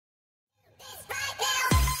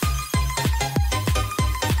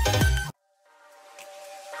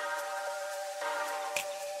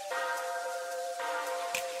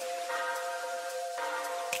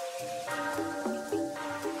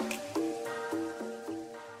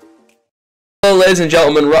Hello ladies and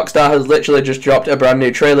gentlemen, Rockstar has literally just dropped a brand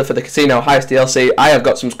new trailer for the Casino Heist DLC. I have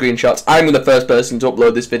got some screenshots. I'm the first person to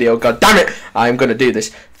upload this video. God damn it! I'm going to do this.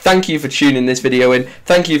 Thank you for tuning this video in.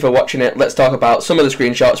 Thank you for watching it. Let's talk about some of the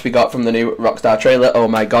screenshots we got from the new Rockstar trailer. Oh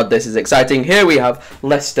my god, this is exciting. Here we have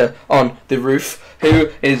Lester on the roof,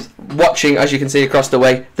 who is watching, as you can see across the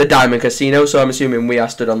way, the Diamond Casino. So I'm assuming we are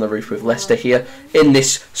stood on the roof with Lester here in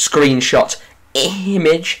this screenshot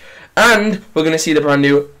image. And we're going to see the brand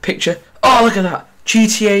new picture. Oh, look at that.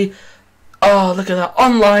 GTA. Oh, look at that.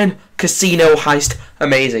 Online casino heist.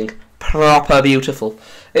 Amazing. Proper beautiful.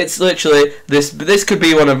 It's literally, this could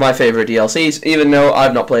be one of my favourite DLCs, even though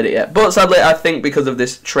I've not played it yet. But sadly, I think because of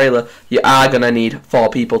this trailer, you are going to need 4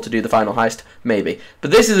 people to do the final heist. Maybe.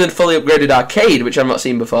 But this is a fully upgraded arcade, which I've not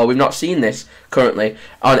seen before. We've not seen this currently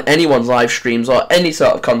on anyone's live streams or any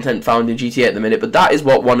sort of content found in GTA at the minute. But that is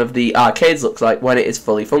what one of the arcades looks like when it is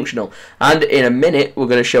fully functional. And in a minute, we're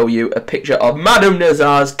going to show you a picture of Madame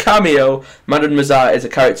Nazar's cameo. Madame Nazar is a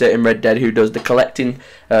character in Red Dead who does the collecting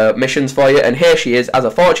missions for you. And here she is as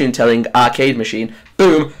a fortune-telling arcade machine.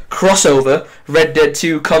 Boom, crossover, Red Dead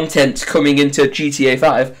 2 content coming into GTA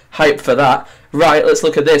 5. Hype for that. Right, let's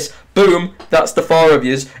look at this. Boom, that's the 4 of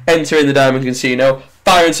yous entering the Diamond Casino,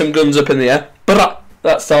 firing some guns up in the air.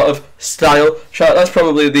 That sort of style. That's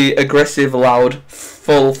probably the aggressive, loud,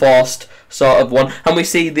 full-forced sort of one. And we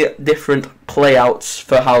see the different playouts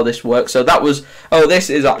for how this works. So that was, oh, this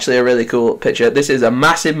is actually a really cool picture. This is a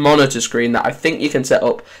massive monitor screen that I think you can set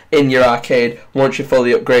up in your arcade once you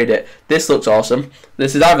fully upgrade it. This looks awesome.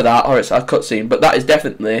 This is either that or it's a cutscene, but that is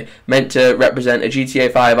definitely meant to represent a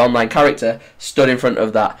GTA 5 online character stood in front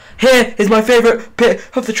of that. Here is my favourite bit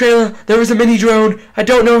of the trailer. There is a mini drone. I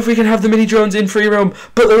don't know if we can have the mini drones in free roam,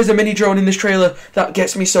 but there is a mini drone in this trailer. That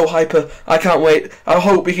gets me so hyper. I can't wait. I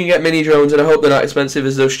hope we can get mini drones, and I hope they're not expensive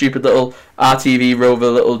as those stupid little RTV Rover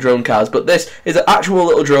little drone cars. But this is an actual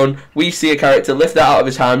little drone. We see a character lift that out of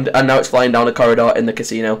his hand, and now it's flying down a corridor in the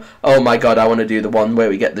casino. Oh my god, I want to do the one where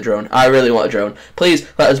we get the drone. I really want a drone. Please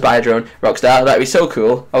let us buy a drone, Rockstar. That'd be so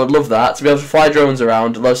cool. I would love that. To be able to fly drones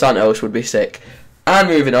around Los Santos would be sick. And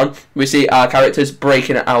moving on, we see our characters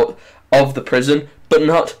breaking out of the prison, but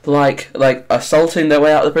not like assaulting their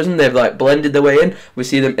way out of the prison. They've like blended their way in. We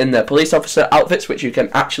see them in their police officer outfits, which you can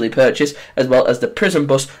actually purchase, as well as the prison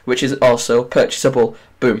bus, which is also purchasable.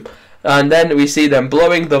 Boom. And then we see them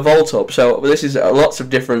blowing the vault up. So this is lots of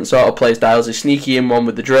different sort of play styles. A sneaky in one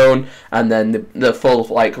with the drone, and then the full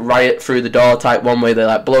like riot through the door type one where they're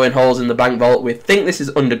like blowing holes in the bank vault. We think this is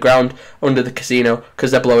underground under the casino because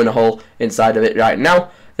they're blowing a hole inside of it right now.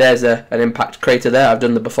 There's an impact crater there. I've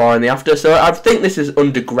done the before and the after, so I think this is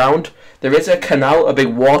underground. There is a canal, a big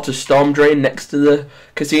water storm drain next to the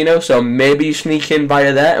casino, so maybe you sneak in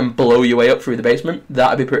via there and blow your way up through the basement.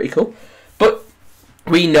 That'd be pretty cool. But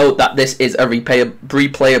we know that this is a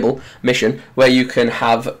replayable mission where you can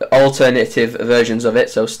have alternative versions of it,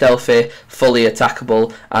 so stealthy, fully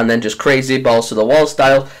attackable, and then just crazy balls to the wall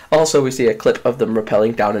style. Also, we see a clip of them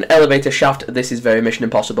rappelling down an elevator shaft. This is very Mission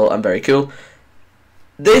Impossible and very cool.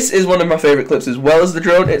 This is one of my favourite clips as well as the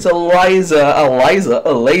drone. It's a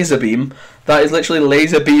laser beam that is literally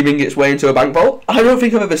laser beaming its way into a bank vault. I don't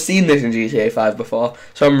think I've ever seen this in GTA 5 before,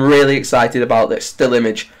 so I'm really excited about this still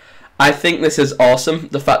image. I think this is awesome,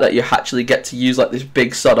 the fact that you actually get to use like this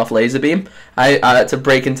big sod-off laser beam to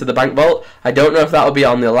break into the bank vault. I don't know if that will be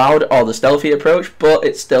on the allowed or the stealthy approach, but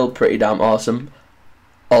it's still pretty damn awesome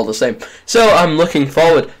all the same. So I'm looking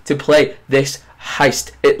forward to play this heist.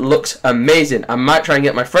 It looks amazing. I might try and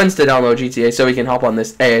get my friends to download GTA so we can hop on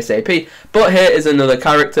this ASAP. But here is another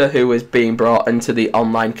character who is being brought into the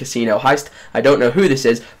online casino heist. I don't know who this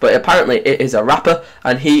is, but apparently it is a rapper,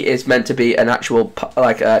 and he is meant to be an actual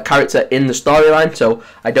character in the storyline. So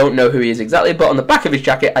I don't know who he is exactly, but on the back of his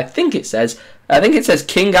jacket, I think it says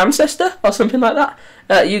King Ancestor or something like that.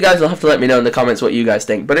 You guys will have to let me know in the comments what you guys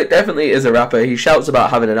think, but it definitely is a rapper. He shouts about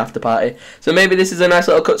having an after party, so maybe this is a nice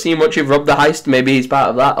little cutscene once you've robbed the heist. Maybe he's part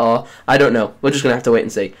of that, or I don't know. We're just gonna have to wait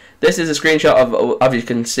and see. This is a screenshot of you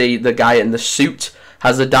can see the guy in the suit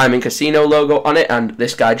has the Diamond Casino logo on it, and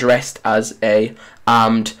this guy dressed as a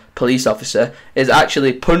armed police officer is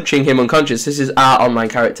actually punching him unconscious. This is our online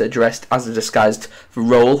character dressed as a disguised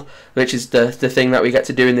role, which is the thing that we get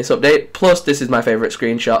to do in this update. Plus, this is my favourite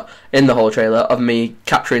screenshot in the whole trailer of me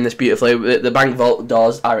capturing this beautifully. The bank vault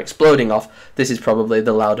doors are exploding off. This is probably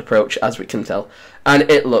the loud approach, as we can tell. And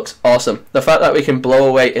it looks awesome. The fact that we can blow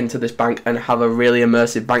away into this bank and have a really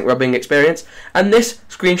immersive bank robbing experience. And this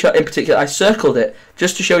screenshot in particular, I circled it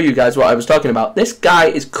just to show you guys what I was talking about. This guy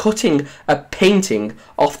is cutting a painting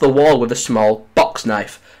off the wall with a small box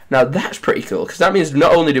knife. Now that's pretty cool, because that means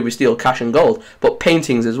not only do we steal cash and gold, but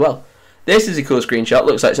paintings as well. This is a cool screenshot.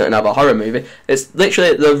 Looks like something out of a horror movie. It's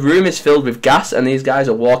literally, the room is filled with gas, and these guys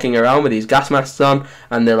are walking around with these gas masks on,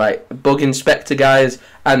 and they're like bug inspector guys,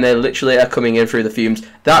 and they literally are coming in through the fumes.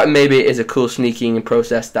 That maybe is a cool sneaking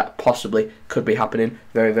process that possibly could be happening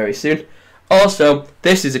very, very soon. Also,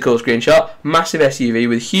 this is a cool screenshot. Massive SUV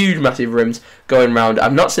with huge, massive rims going round.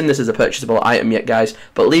 I've not seen this as a purchasable item yet, guys,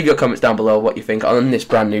 but leave your comments down below what you think on this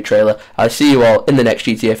brand new trailer. I'll see you all in the next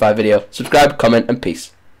GTA 5 video. Subscribe, comment, and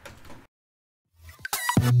peace.